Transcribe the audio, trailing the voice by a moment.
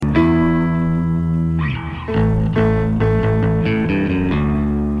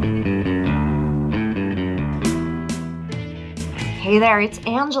there, it's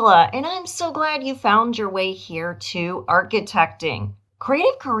Angela, and I'm so glad you found your way here to architecting.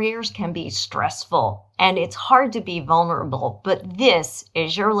 Creative careers can be stressful, and it's hard to be vulnerable, but this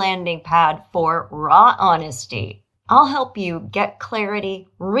is your landing pad for raw honesty. I'll help you get clarity,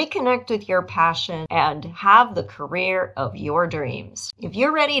 reconnect with your passion, and have the career of your dreams. If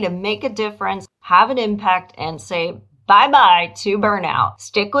you're ready to make a difference, have an impact, and say bye-bye to burnout,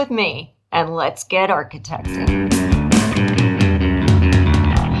 stick with me, and let's get architecting.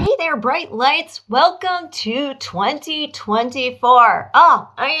 Hey there, bright lights. Welcome to 2024.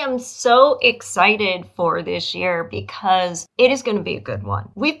 I am so excited for this year because it is going to be a good one.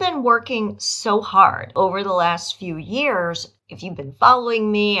 We've been working so hard over the last few years. If you've been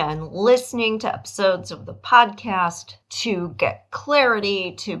following me and listening to episodes of the podcast, to get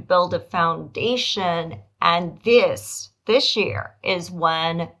clarity, to build a foundation, and this year is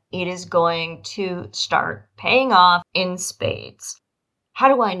when it is going to start paying off in spades. How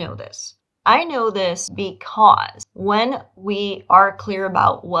do I know this? I know this because when we are clear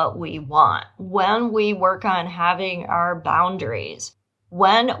about what we want, when we work on having our boundaries,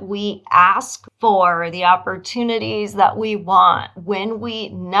 when we ask for the opportunities that we want, when we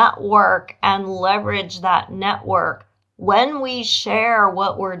network and leverage that network, when we share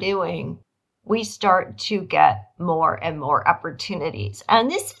what we're doing, we start to get more and more opportunities.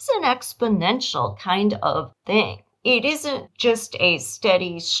 And this is an exponential kind of thing. It isn't just a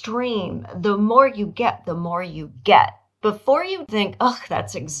steady stream. The more you get, the more you get. Before you think,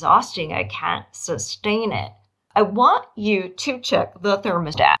 that's exhausting, I can't sustain it, I want you to check the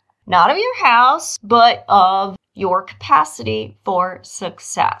thermostat. Not of your house, but of your capacity for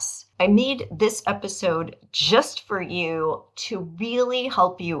success. I made this episode just for you to really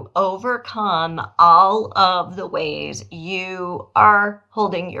help you overcome all of the ways you are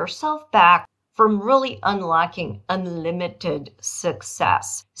holding yourself back from really unlocking unlimited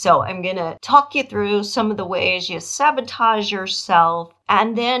success. So I'm going to talk you through some of the ways you sabotage yourself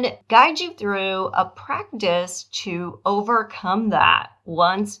and then guide you through a practice to overcome that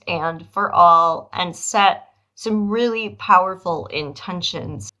once and for all and set some really powerful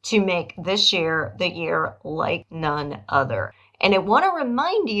intentions to make this year the year like none other. And I want to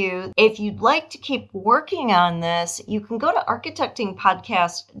remind you, if you'd like to keep working on this, you can go to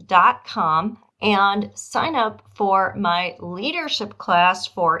architectingpodcast.com and sign up for my leadership class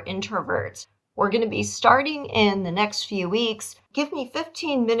for introverts. We're going to be starting in the next few weeks. Give me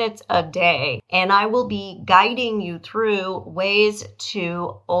 15 minutes a day, and I will be guiding you through ways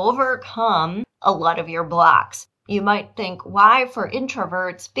to overcome a lot of your blocks. You might think, why for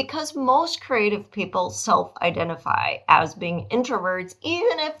introverts? Because most creative people self-identify as being introverts,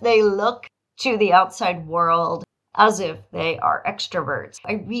 even if they look to the outside world as if they are extroverts.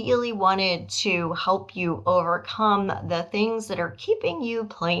 I really wanted to help you overcome the things that are keeping you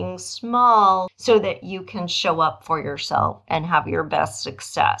playing small so that you can show up for yourself and have your best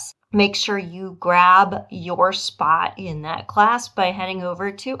success. Make sure you grab your spot in that class by heading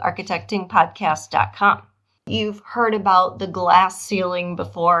over to architectingpodcast.com. You've heard about the glass ceiling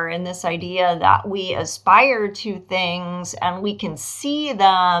before and this idea that we aspire to things and we can see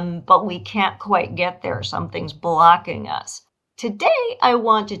them, but we can't quite get there. Something's blocking us. Today, I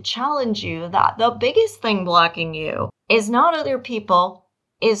want to challenge you that the biggest thing blocking you is not other people,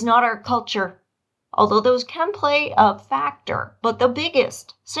 is not our culture, although those can play a factor, but the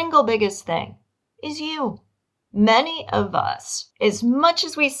single biggest thing is you. Many of us, as much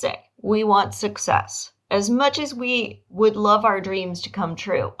as we say we want success, as much as we would love our dreams to come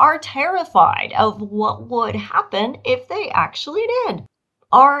true, are terrified of what would happen if they actually did.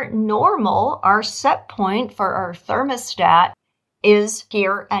 Our normal, our set point for our thermostat is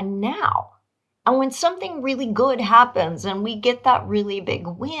here and now. And when something really good happens and we get that really big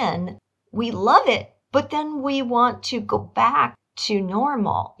win, we love it, but then we want to go back to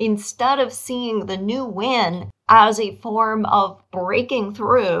normal instead of seeing the new win as a form of breaking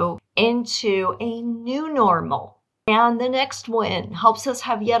through into a new normal. And the next win helps us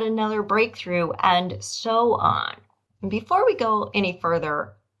have yet another breakthrough, and so on. Before we go any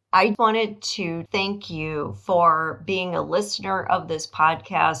further, I wanted to thank you for being a listener of this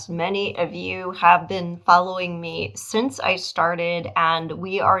podcast. Many of you have been following me since I started, and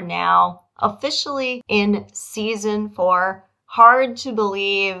we are now officially in season 4. Hard to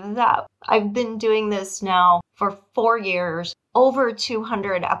believe that I've been doing this now for 4 years, over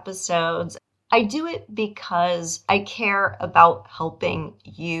 200 episodes. I do it because I care about helping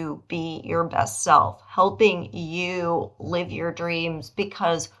you be your best self, helping you live your dreams,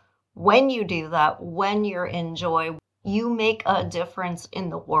 because when you do that, when you're in joy, you make a difference in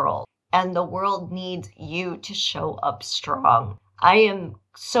the world, and the world needs you to show up strong. I am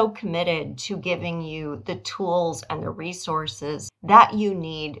so committed to giving you the tools and the resources that you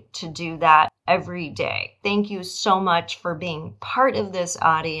need to do that every day. Thank you so much for being part of this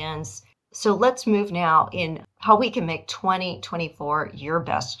audience. So let's move now in how we can make 2024 your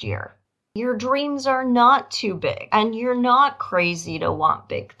best year. Your dreams are not too big, and you're not crazy to want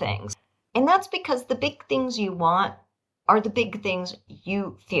big things. And that's because the big things you want are the big things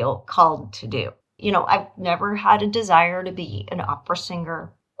you feel called to do. I've never had a desire to be an opera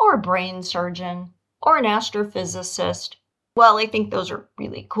singer or a brain surgeon or an astrophysicist. While I think those are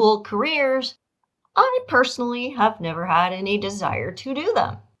really cool careers, I personally have never had any desire to do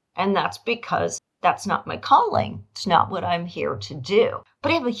them. And that's because that's not my calling. It's not what I'm here to do.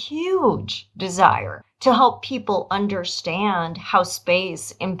 But I have a huge desire to help people understand how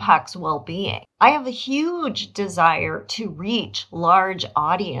space impacts well-being. I have a huge desire to reach large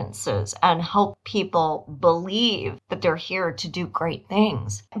audiences and help people believe that they're here to do great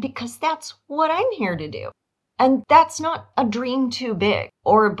things, because that's what I'm here to do. And that's not a dream too big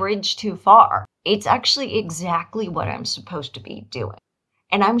or a bridge too far. It's actually exactly what I'm supposed to be doing.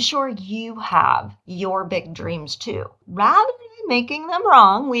 And I'm sure you have your big dreams too. Rather than making them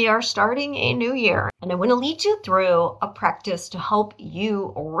wrong, we are starting a new year. And I want to lead you through a practice to help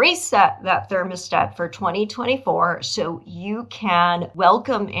you reset that thermostat for 2024 so you can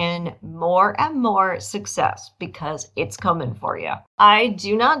welcome in more and more success, because it's coming for you. I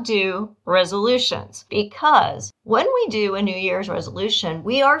do not do resolutions, because when we do a New Year's resolution,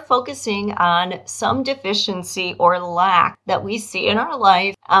 we are focusing on some deficiency or lack that we see in our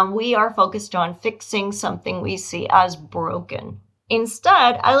life, and we are focused on fixing something we see as broken.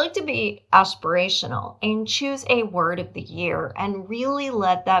 Instead, I like to be aspirational and choose a word of the year and really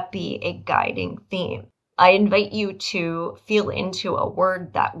let that be a guiding theme. I invite you to feel into a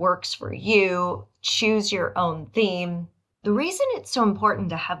word that works for you, choose your own theme. The reason it's so important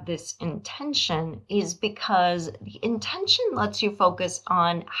to have this intention is because the intention lets you focus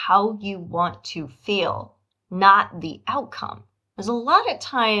on how you want to feel, not the outcome. Because a lot of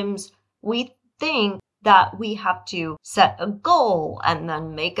times we think that we have to set a goal and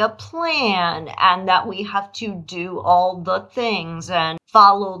then make a plan, and that we have to do all the things and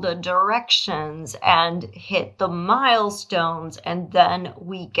follow the directions and hit the milestones, and then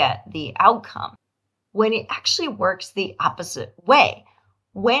we get the outcome. When it actually works the opposite way.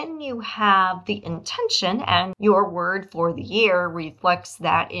 When you have the intention and your word for the year reflects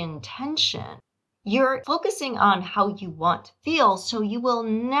that intention, you're focusing on how you want to feel, so you will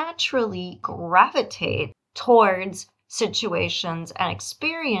naturally gravitate towards situations and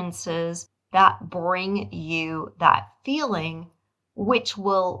experiences that bring you that feeling, which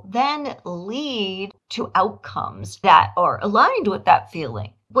will then lead to outcomes that are aligned with that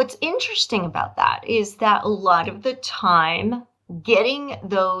feeling. What's interesting about that is that a lot of the time, getting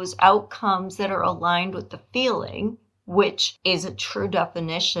those outcomes that are aligned with the feeling, which is a true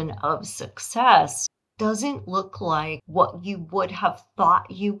definition of success, doesn't look like what you would have thought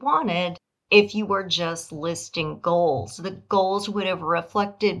you wanted if you were just listing goals. The goals would have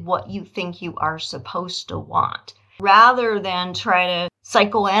reflected what you think you are supposed to want, rather than try to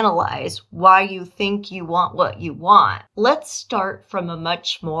psychoanalyze why you think you want what you want. Let's start from a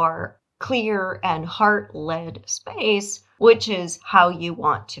much more clear and heart-led space, which is how you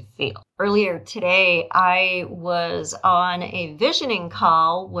want to feel. Earlier today, I was on a visioning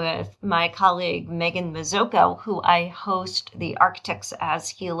call with my colleague Megan Mazzocco, who I host the Architects as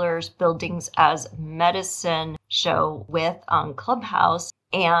Healers, Buildings as Medicine show with on Clubhouse.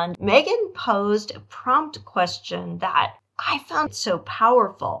 And Megan posed a prompt question that I found so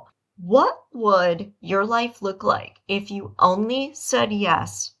powerful. What would your life look like if you only said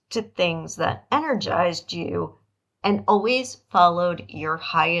yes to things that energized you and always followed your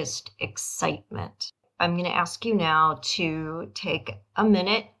highest excitement? I'm going to ask you now to take a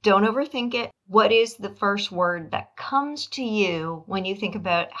minute. Don't overthink it. What is the first word that comes to you when you think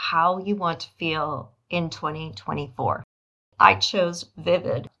about how you want to feel in 2024? I chose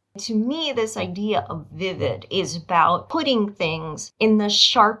vivid. To me, this idea of vivid is about putting things in the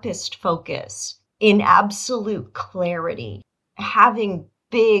sharpest focus, in absolute clarity, having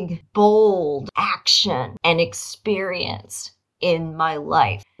big, bold action and experience in my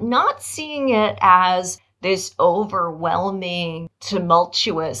life. Not seeing it as this overwhelming,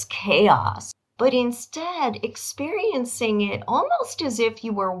 tumultuous chaos, but instead experiencing it almost as if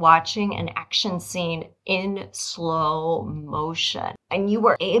you were watching an action scene in slow motion, and you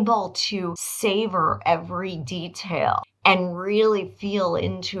were able to savor every detail and really feel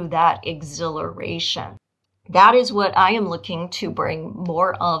into that exhilaration. That is what I am looking to bring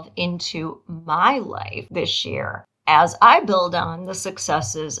more of into my life this year. as I build on the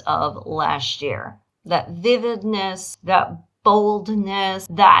successes of last year. That vividness, that boldness,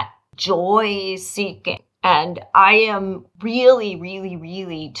 that joy seeking. And I am really, really,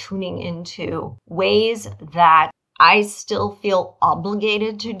 really tuning into ways that I still feel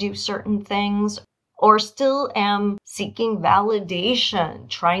obligated to do certain things, or still am seeking validation,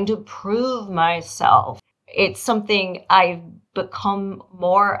 trying to prove myself. It's something I've become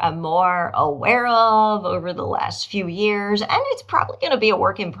more and more aware of over the last few years, and it's probably going to be a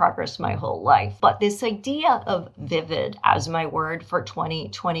work in progress my whole life. But this idea of vivid as my word for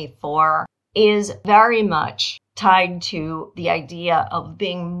 2024 is very much tied to the idea of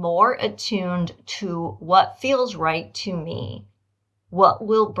being more attuned to what feels right to me, what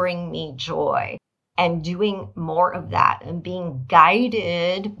will bring me joy, and doing more of that and being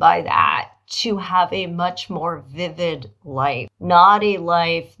guided by that to have a much more vivid life, not a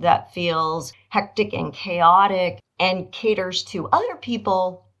life that feels hectic and chaotic and caters to other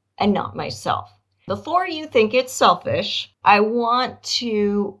people and not myself. Before you think it's selfish, I want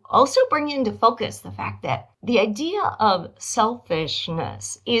to also bring into focus the fact that the idea of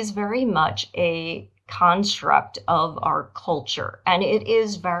selfishness is very much a construct of our culture, and it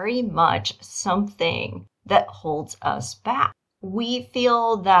is very much something that holds us back. We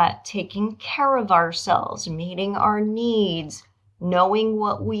feel that taking care of ourselves, meeting our needs, knowing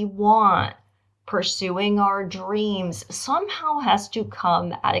what we want, pursuing our dreams somehow has to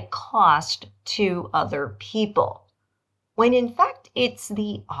come at a cost to other people, when in fact it's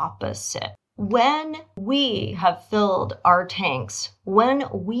the opposite. When we have filled our tanks, when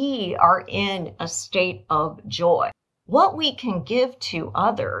we are in a state of joy, what we can give to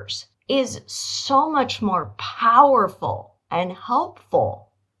others is so much more powerful and helpful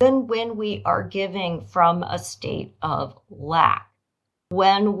than when we are giving from a state of lack.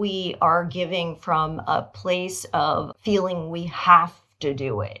 When we are giving from a place of feeling we have to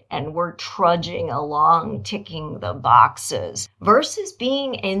do it and we're trudging along, ticking the boxes, versus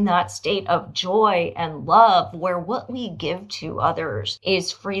being in that state of joy and love where what we give to others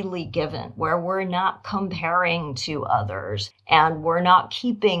is freely given, where we're not comparing to others and we're not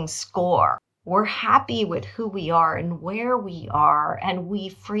keeping score. We're happy with who we are and where we are, and we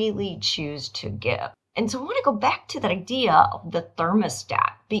freely choose to give. And so I want to go back to that idea of the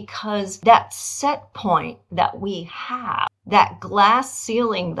thermostat, because that set point that we have, that glass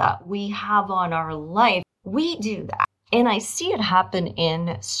ceiling that we have on our life, we do that. And I see it happen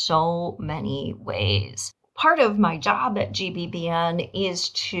in so many ways. Part of my job at GBBN is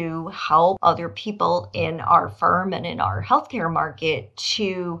to help other people in our firm and in our healthcare market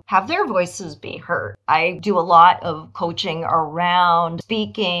to have their voices be heard. I do a lot of coaching around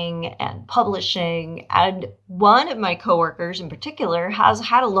speaking and publishing, and one of my coworkers in particular has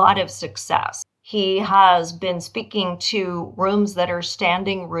had a lot of success. He has been speaking to rooms that are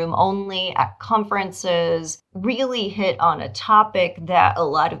standing room only at conferences, really hit on a topic that a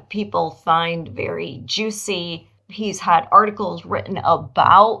lot of people find very juicy. He's had articles written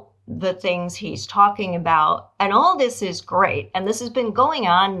about the things he's talking about, and all this is great. And this has been going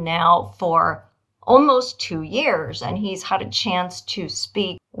on now for almost 2 years, and he's had a chance to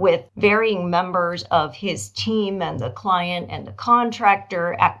speak with varying members of his team and the client and the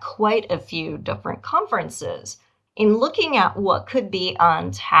contractor at quite a few different conferences. In looking at what could be on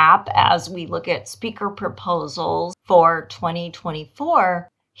tap as we look at speaker proposals for 2024,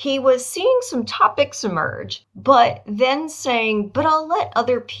 he was seeing some topics emerge, but then saying, but I'll let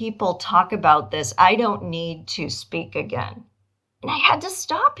other people talk about this. I don't need to speak again. And I had to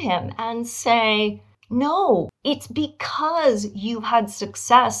stop him and say, no, it's because you've had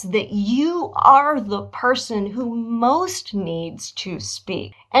success that you are the person who most needs to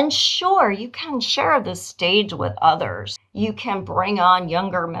speak. And sure, you can share the stage with others. You can bring on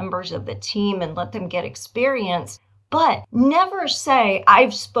younger members of the team and let them get experience. But never say,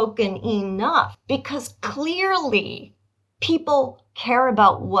 I've spoken enough, because clearly people care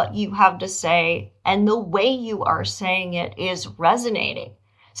about what you have to say, and the way you are saying it is resonating.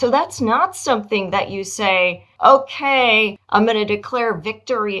 So that's not something that you say, okay, I'm going to declare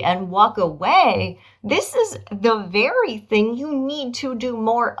victory and walk away. This is the very thing you need to do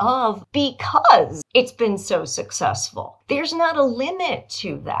more of because it's been so successful. There's not a limit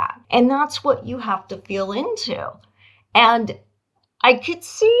to that. And that's what you have to feel into. And I could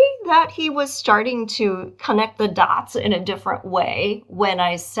see that he was starting to connect the dots in a different way when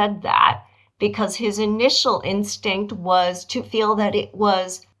I said that, because his initial instinct was to feel that it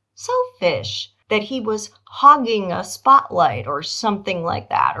was selfish, that he was hogging a spotlight or something like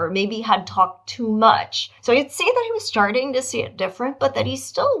that, or maybe had talked too much. So I'd see that he was starting to see it different, but that he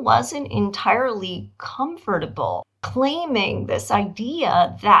still wasn't entirely comfortable claiming this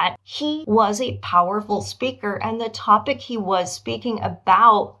idea that he was a powerful speaker and the topic he was speaking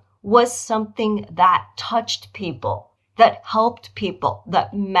about was something that touched people, that helped people,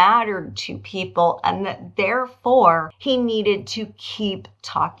 that mattered to people, and that therefore he needed to keep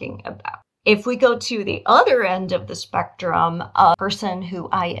talking about. If we go to the other end of the spectrum, a person who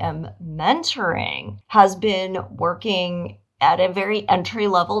I am mentoring has been working at a very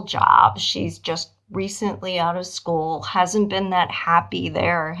entry-level job. She's just recently out of school, hasn't been that happy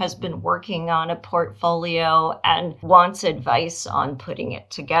there, has been working on a portfolio and wants advice on putting it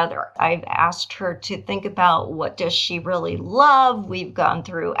together. I've asked her to think about what does she really love. We've gone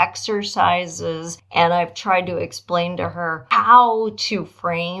through exercises and I've tried to explain to her how to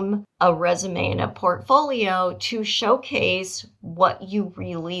frame a resume and a portfolio to showcase what you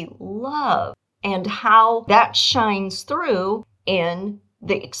really love and how that shines through in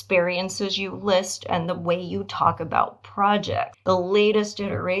the experiences you list and the way you talk about projects. The latest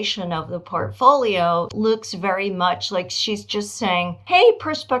iteration of the portfolio looks very much like she's just saying, hey,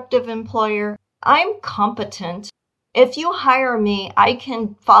 prospective employer, I'm competent. If you hire me, I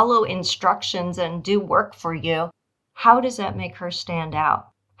can follow instructions and do work for you. How does that make her stand out?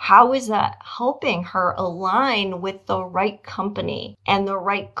 How is that helping her align with the right company and the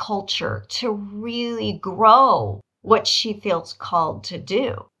right culture to really grow what she feels called to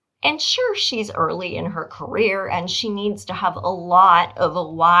do? And sure, she's early in her career and she needs to have a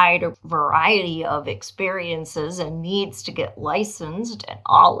wide variety of experiences and needs to get licensed and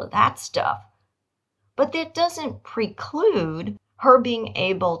all of that stuff. But that doesn't preclude her being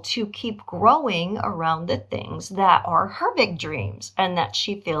able to keep growing around the things that are her big dreams and that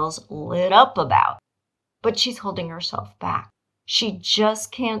she feels lit up about. But she's holding herself back. She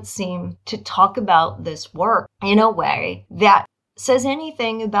just can't seem to talk about this work in a way that says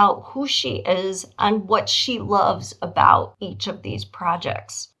anything about who she is and what she loves about each of these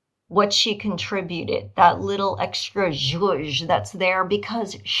projects. What she contributed, that little extra zhuzh that's there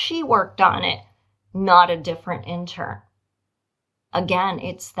because she worked on it, not a different intern. Again,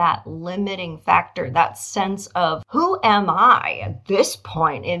 it's that limiting factor, that sense of who am I at this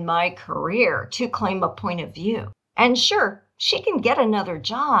point in my career to claim a point of view? And sure, she can get another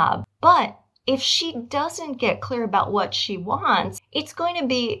job, but if she doesn't get clear about what she wants, it's going to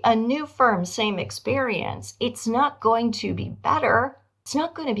be a new firm, same experience. It's not going to be better. It's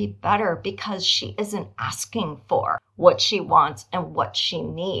not going to be better because she isn't asking for what she wants and what she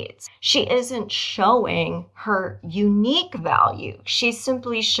needs. She isn't showing her unique value. She's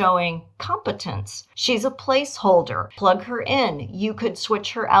simply showing competence. She's a placeholder. Plug her in. You could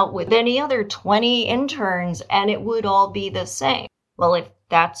switch her out with any other 20 interns and it would all be the same. Well, if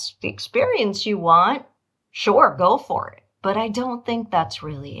that's the experience you want, sure, go for it. But I don't think that's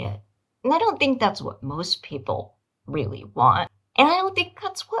really it. And I don't think that's what most people really want. And I don't think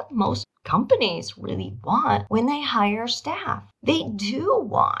that's what most companies really want when they hire staff. They do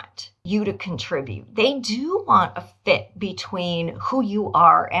want you to contribute. They do want a fit between who you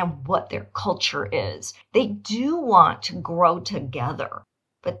are and what their culture is. They do want to grow together.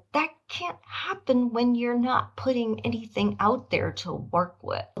 But that can't happen when you're not putting anything out there to work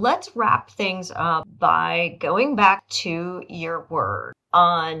with. Let's wrap things up by going back to your word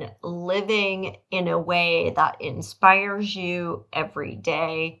on living in a way that inspires you every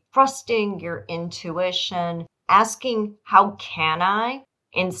day, trusting your intuition, asking, how can I?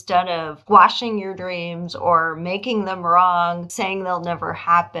 Instead of squashing your dreams or making them wrong, saying they'll never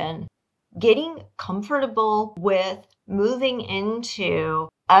happen, getting comfortable with moving into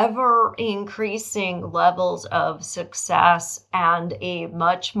ever increasing levels of success and a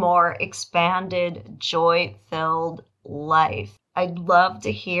much more expanded, joy-filled life. I'd love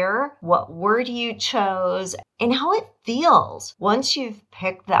to hear what word you chose and how it feels once you've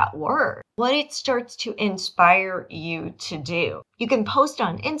picked that word, what it starts to inspire you to do. You can post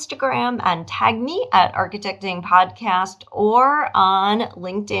on Instagram and tag me at Architecting Podcast or on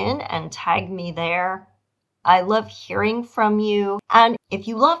LinkedIn and tag me there. I love hearing from you. And if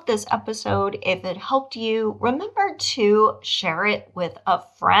you love this episode, if it helped you, remember to share it with a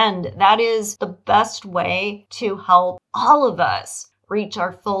friend. That is the best way to help all of us reach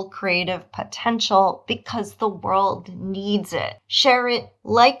our full creative potential because the world needs it. Share it,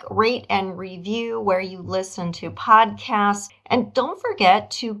 like, rate, and review where you listen to podcasts. And don't forget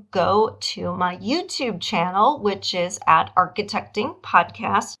to go to my YouTube channel, which is at Architecting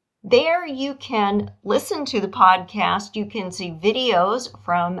Podcast. There you can listen to the podcast, you can see videos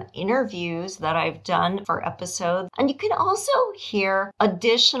from interviews that I've done for episodes, and you can also hear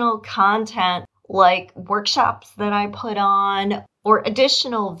additional content like workshops that I put on, or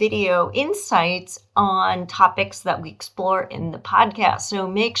additional video insights on topics that we explore in the podcast. So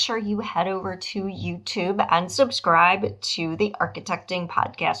make sure you head over to YouTube and subscribe to the Architecting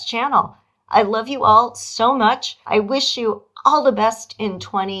Podcast channel. I love you all so much. I wish you all the best in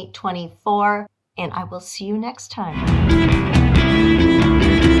 2024, and I will see you next time.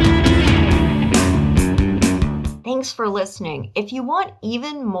 Thanks for listening. If you want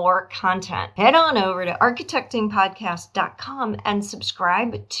even more content, head on over to architectingpodcast.com and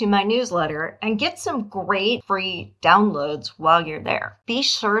subscribe to my newsletter and get some great free downloads while you're there. Be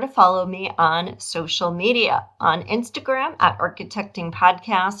sure to follow me on social media. On Instagram at Architecting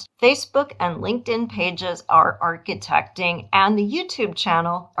Podcast, Facebook and LinkedIn pages are Architecting, and the YouTube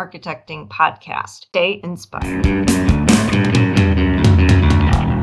channel Architecting Podcast. Stay inspired.